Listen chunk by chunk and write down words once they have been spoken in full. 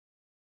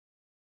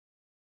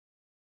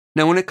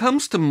Now, when it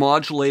comes to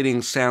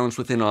modulating sounds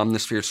within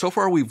Omnisphere, so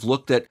far we've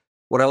looked at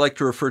what I like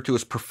to refer to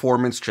as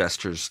performance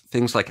gestures,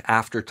 things like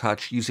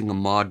aftertouch, using a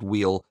mod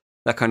wheel,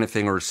 that kind of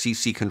thing, or a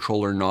CC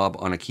controller knob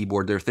on a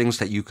keyboard. They're things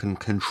that you can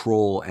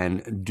control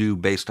and do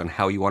based on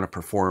how you want to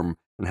perform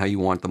and how you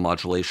want the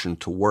modulation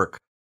to work.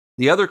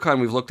 The other kind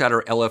we've looked at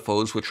are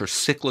LFOs, which are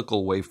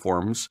cyclical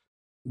waveforms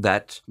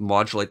that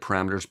modulate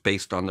parameters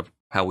based on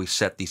how we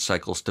set these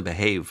cycles to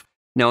behave.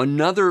 Now,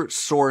 another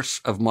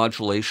source of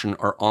modulation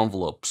are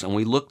envelopes, and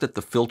we looked at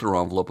the filter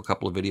envelope a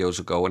couple of videos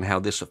ago and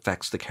how this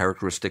affects the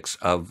characteristics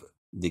of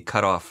the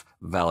cutoff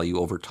value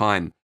over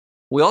time.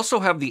 We also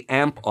have the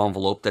amp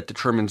envelope that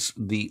determines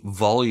the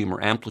volume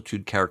or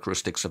amplitude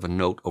characteristics of a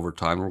note over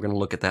time. We're going to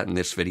look at that in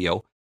this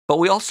video. But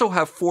we also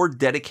have 4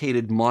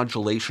 dedicated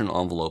modulation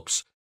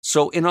envelopes.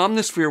 So in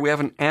Omnisphere, we have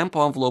an amp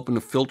envelope and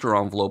a filter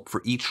envelope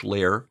for each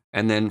layer,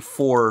 and then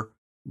 4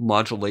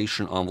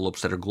 modulation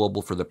envelopes that are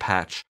global for the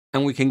patch.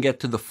 And we can get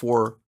to the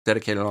 4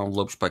 dedicated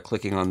envelopes by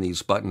clicking on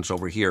these buttons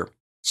over here.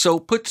 So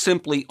put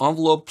simply,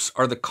 envelopes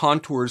are the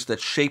contours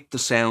that shape the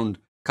sound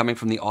coming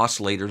from the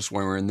oscillators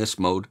when we're in this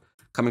mode,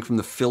 coming from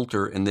the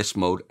filter in this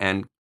mode,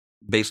 and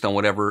based on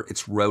whatever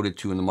it's routed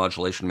to in the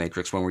modulation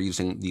matrix when we're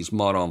using these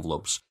mod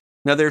envelopes.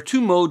 Now, there are 2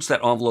 modes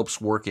that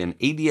envelopes work in,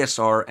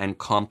 ADSR and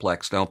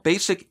complex. Now,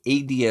 basic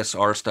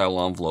ADSR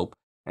style envelope,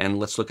 and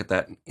let's look at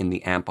that in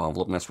the amp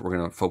envelope, and that's what we're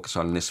going to focus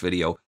on in this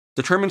video,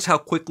 determines how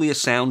quickly a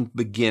sound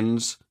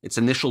begins, its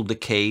initial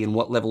decay, and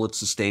what level it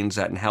sustains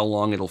at, and how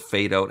long it'll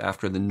fade out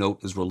after the note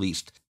is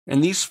released.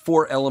 And these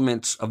 4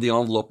 elements of the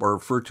envelope are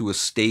referred to as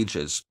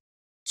stages.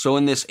 So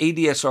in this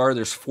ADSR,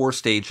 there's 4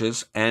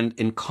 stages, and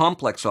in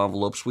complex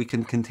envelopes, we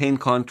can contain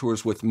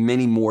contours with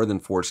many more than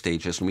 4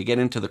 stages. And we get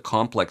into the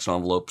complex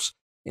envelopes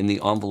in the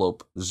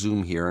envelope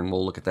zoom here, and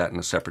we'll look at that in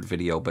a separate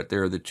video, but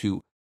there are the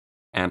 2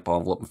 amp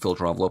envelope and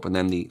filter envelope, and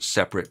then the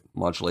separate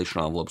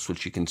modulation envelopes,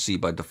 which you can see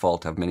by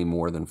default have many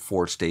more than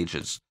 4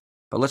 stages.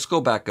 But let's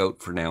go back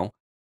out for now.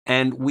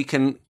 And we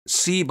can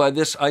see by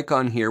this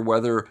icon here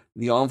whether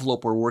the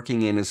envelope we're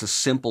working in is a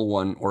simple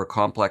one or a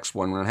complex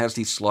one. When it has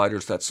these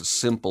sliders, that's a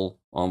simple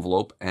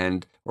envelope,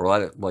 or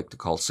I like to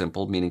call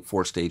simple, meaning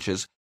 4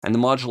 stages. And the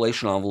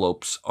modulation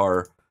envelopes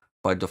are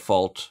by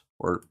default,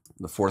 or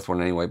the 4th one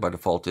anyway, by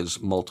default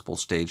is multiple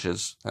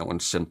stages. That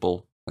one's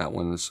simple, that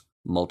one's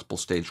multiple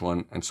stage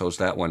 1, and so is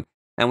that one.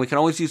 And we can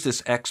always use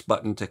this X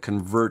button to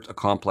convert a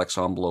complex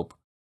envelope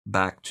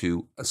back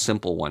to a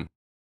simple one.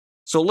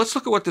 So let's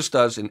look at what this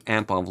does in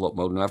amp envelope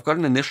mode. Now I've got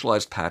an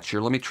initialized patch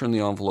here. Let me turn the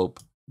envelope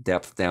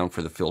depth down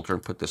for the filter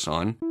and put this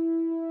on.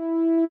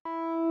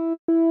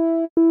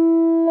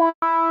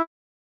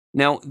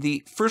 Now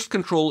the first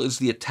control is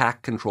the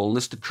attack control, and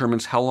this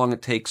determines how long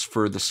it takes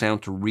for the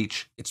sound to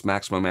reach its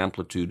maximum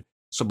amplitude.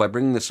 So by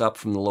bringing this up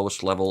from the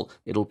lowest level,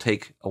 it'll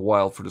take a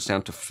while for the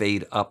sound to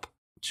fade up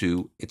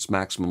to its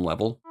maximum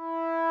level.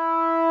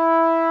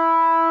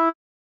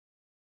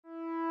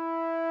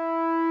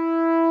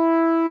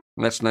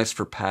 And that's nice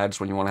for pads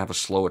when you want to have a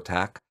slow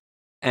attack.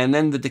 And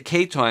then the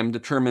decay time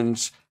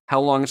determines how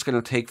long it's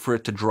going to take for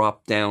it to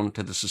drop down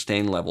to the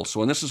sustain level. So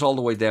when this is all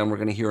the way down, we're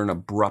going to hear an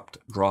abrupt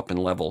drop in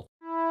level.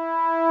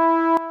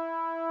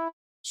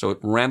 So it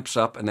ramps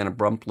up and then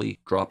abruptly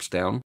drops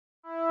down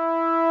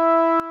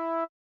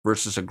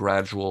versus a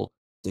gradual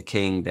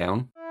decaying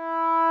down.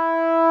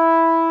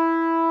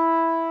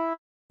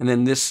 And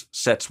then this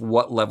sets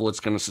what level it's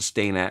going to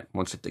sustain at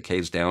once it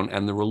decays down.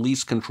 And the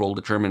release control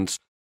determines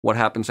what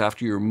happens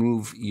after you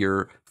remove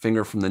your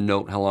finger from the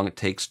note, how long it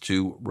takes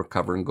to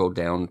recover and go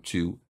down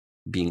to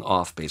being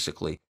off,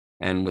 basically.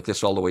 And with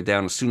this all the way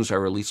down, as soon as I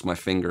release my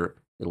finger,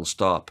 it'll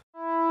stop.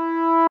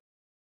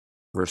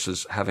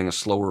 Versus having a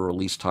slower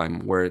release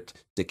time where it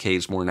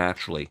decays more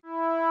naturally.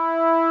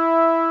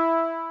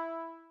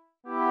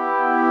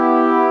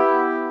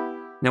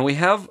 Now we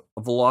have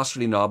a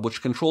velocity knob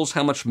which controls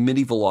how much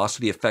MIDI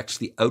velocity affects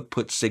the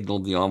output signal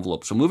of the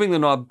envelope. So moving the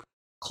knob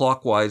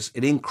clockwise,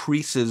 it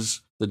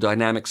increases the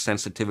dynamic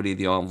sensitivity of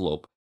the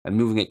envelope, and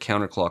moving it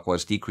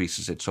counterclockwise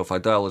decreases it. So if I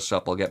dial this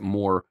up, I'll get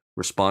more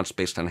response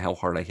based on how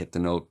hard I hit the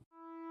note.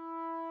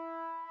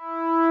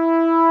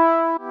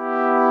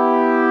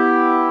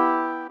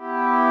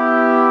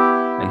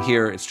 And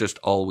here, it's just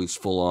always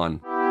full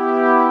on.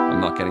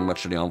 I'm not getting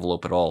much of the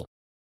envelope at all.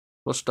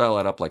 Let's dial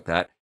that up like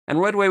that.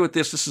 And right away with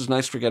this is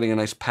nice for getting a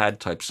nice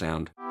pad type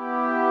sound.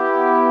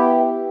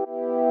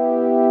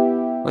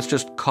 Let's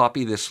just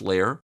copy this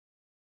layer.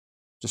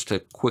 Just to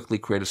quickly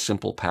create a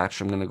simple patch,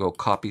 I'm going to go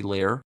copy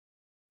layer,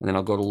 and then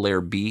I'll go to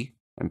layer B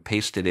and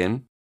paste it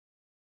in.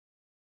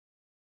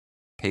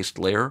 Paste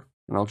layer,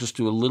 and I'll just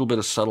do a little bit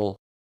of subtle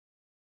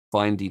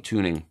fine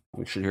detuning.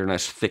 We should hear a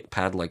nice thick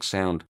pad-like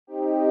sound.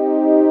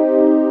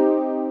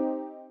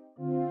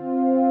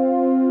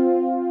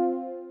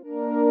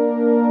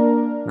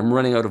 I'm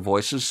running out of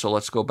voices, so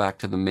let's go back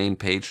to the main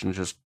page and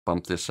just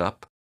bump this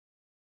up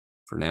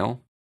for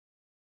now.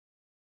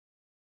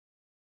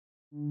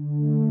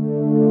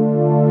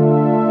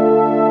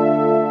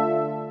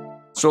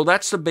 So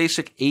that's the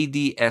basic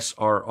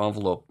ADSR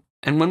envelope.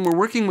 And when we're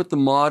working with the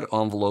mod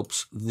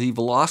envelopes, the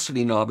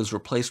velocity knob is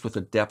replaced with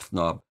a depth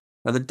knob.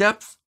 Now the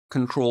depth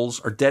controls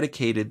are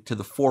dedicated to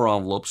the 4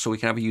 envelopes, so we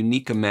can have a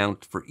unique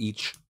amount for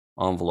each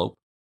envelope.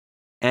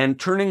 And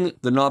turning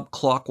the knob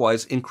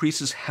clockwise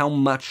increases how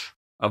much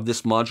of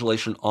this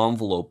modulation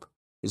envelope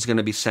is going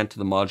to be sent to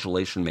the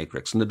modulation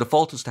matrix. And the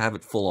default is to have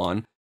it full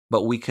on,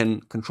 but we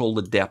can control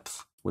the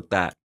depth with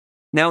that.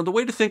 Now, the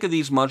way to think of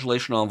these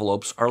modulation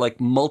envelopes are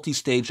like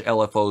multi-stage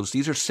LFOs.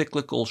 These are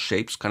cyclical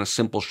shapes, kind of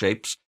simple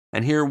shapes.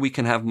 And here we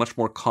can have much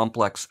more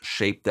complex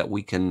shape that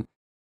we can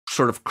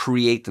sort of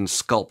create and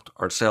sculpt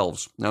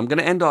ourselves. Now I'm going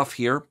to end off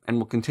here, and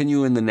we'll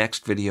continue in the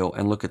next video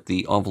and look at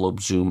the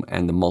envelope zoom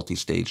and the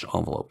multi-stage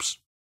envelopes.